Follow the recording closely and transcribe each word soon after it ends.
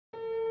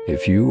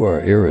If you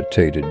are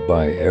irritated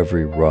by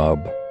every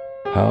rub,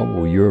 how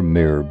will your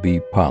mirror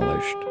be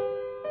polished?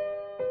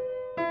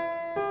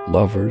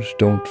 Lovers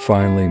don't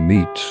finally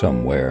meet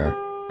somewhere,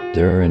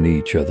 they're in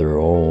each other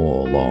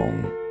all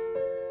along.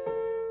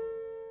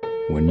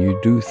 When you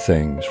do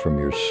things from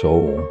your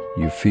soul,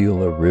 you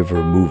feel a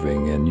river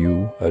moving in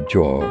you, a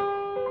jaw.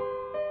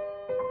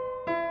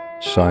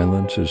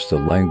 Silence is the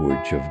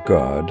language of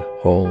God,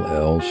 all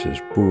else is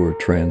poor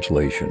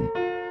translation.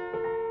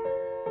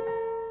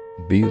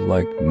 Be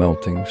like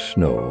melting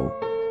snow,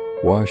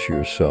 wash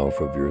yourself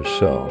of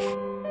yourself.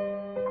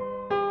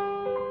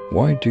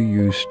 Why do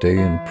you stay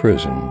in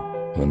prison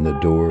when the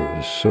door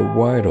is so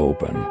wide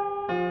open?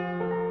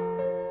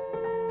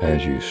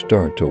 As you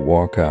start to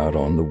walk out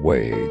on the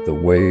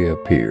way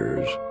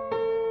appears.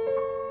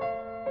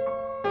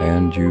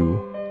 And you,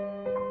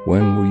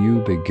 when will you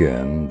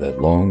begin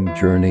that long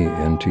journey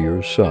into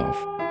yourself?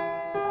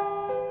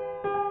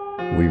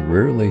 We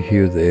rarely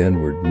hear the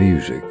inward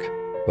music,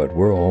 but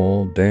we're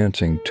all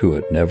dancing to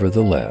it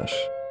nevertheless.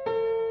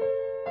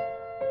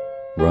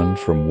 Run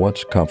from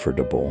what's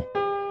comfortable.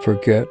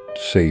 Forget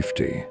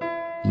safety.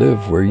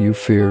 Live where you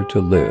fear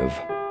to live.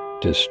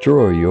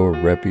 Destroy your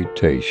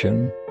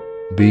reputation.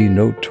 Be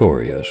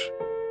notorious.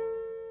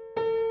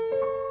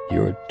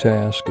 Your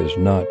task is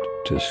not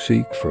to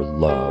seek for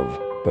love,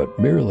 but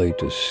merely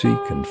to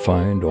seek and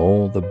find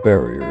all the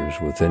barriers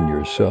within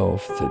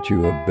yourself that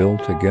you have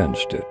built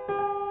against it.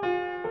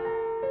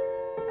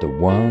 The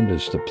wand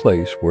is the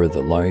place where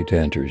the light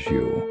enters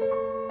you.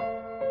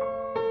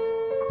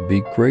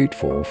 Be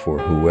grateful for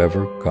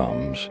whoever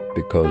comes,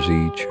 because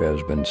each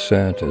has been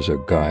sent as a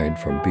guide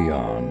from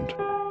beyond.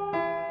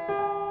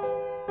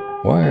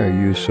 Why are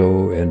you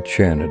so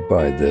enchanted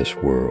by this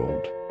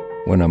world,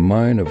 when a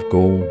mine of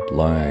gold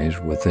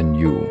lies within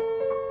you?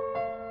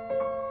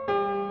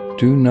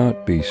 Do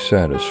not be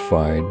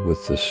satisfied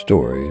with the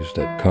stories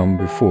that come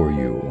before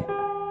you.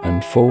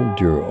 Unfold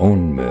your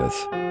own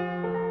myth.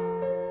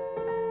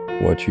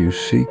 What you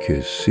seek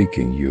is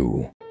seeking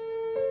you.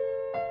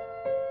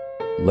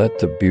 Let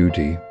the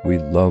beauty we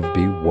love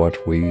be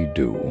what we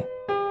do.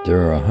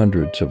 There are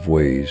hundreds of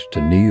ways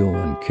to kneel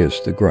and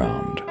kiss the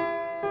ground.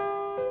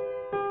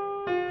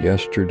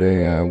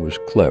 Yesterday I was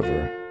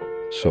clever,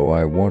 so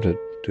I wanted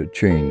to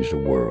change the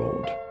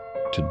world.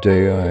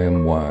 Today I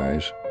am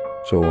wise,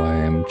 so I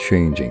am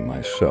changing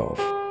myself.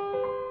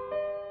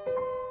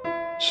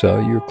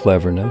 Sell your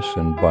cleverness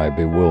and buy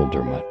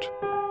bewilderment.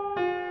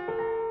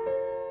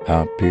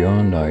 Out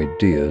beyond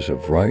ideas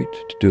of right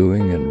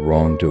doing and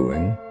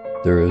wrongdoing,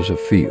 there is a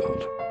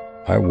field.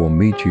 I will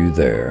meet you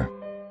there.